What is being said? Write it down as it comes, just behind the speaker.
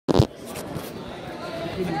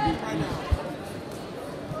Hold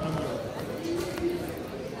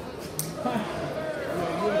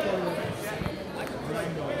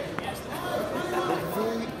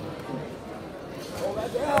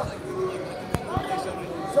that down.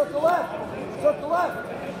 Circle left. Circle left.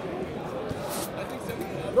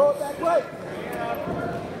 Throw it back right.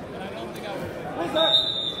 Where's that?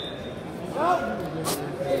 No.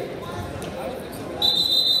 Hey.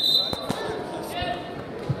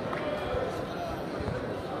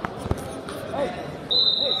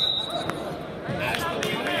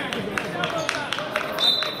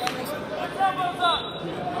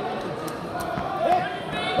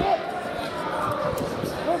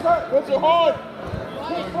 What's your hard?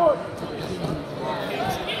 Kick for it.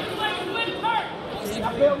 I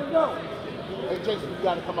failed to go. Hey, Jason, you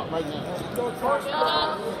got to come up right now.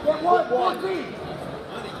 Get one, team.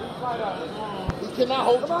 He cannot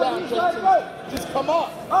hold you down, Jason. Just come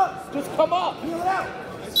up. Just come up. Heel it out.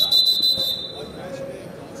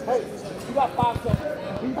 Hey, you got 5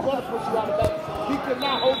 seconds. He's going to push you out of bed. He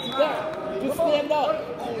cannot hold you down. Just stand up.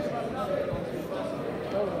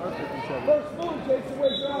 First move, Jason,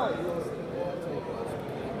 where's your eye?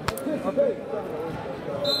 Anticipate.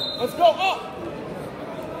 Let's go up.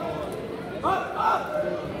 Up.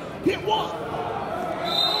 Hit one.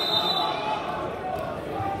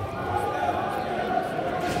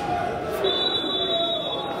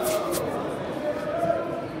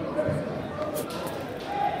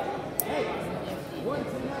 Hey, one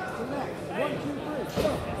to next. 1, 2, 3.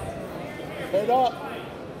 Go. Head up.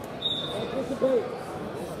 Anticipate.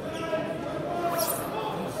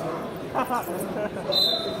 Up.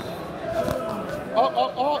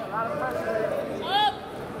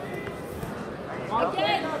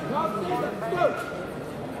 Again.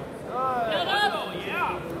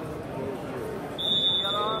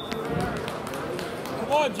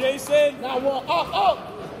 Come on, Jason. Now one. Up.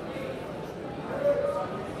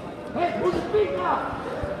 Hey, move your feet now.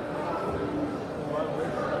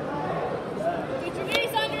 Get your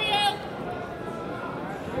knees under you.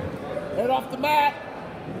 Head off the mat.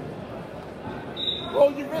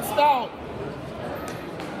 Roll your wrist out.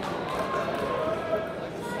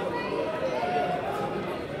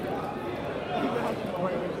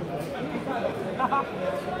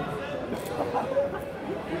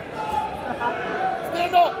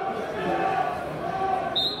 Stand up.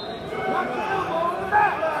 Knock your elbow on the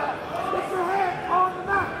mat. Get your hand on the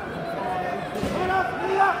mat. Hand up,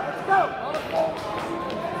 knee up. Let's go.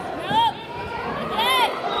 Up.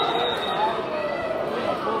 Again.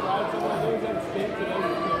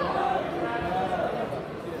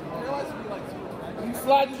 You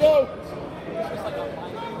slide and go.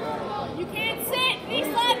 You can't sit. Knee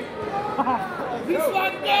slide. You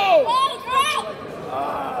slide and go. Oh, girl.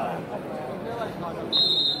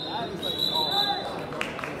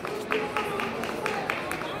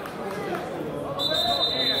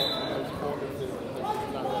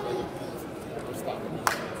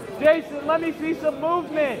 Jason, let me see some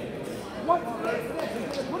movement. What?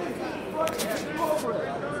 Over it.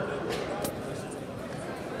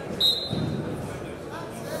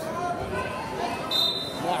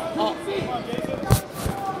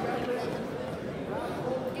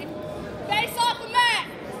 Face off the mat.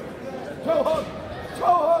 Toe hook.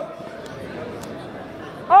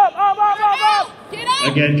 Up. Get up.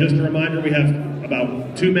 Again, just a reminder, we have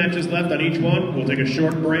about 2 matches left on each one. We'll take a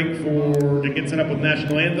short break to get set up with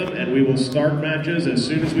National Anthem, and we will start matches as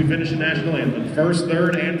soon as we finish the National Anthem. 1st,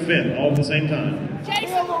 3rd, and 5th, all at the same time. Jason.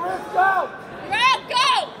 Feel the wrist go. You're out.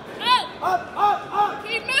 Go. Up.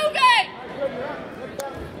 Keep moving.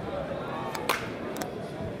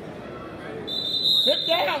 Sit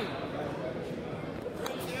down.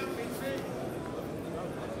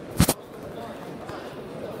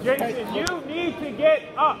 Jason, you need to get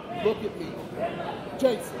up. Look at me.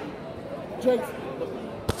 Jason, look at me.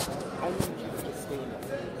 I need you to just stand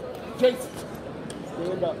up. Jason,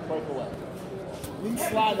 stand up, break away. Knee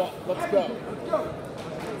slide up, let's go.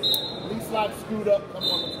 Knee slide, scoot up, come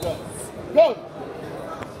on, let's go. Go!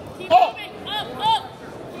 Keep moving. Up.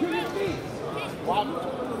 Give your feet. Watch.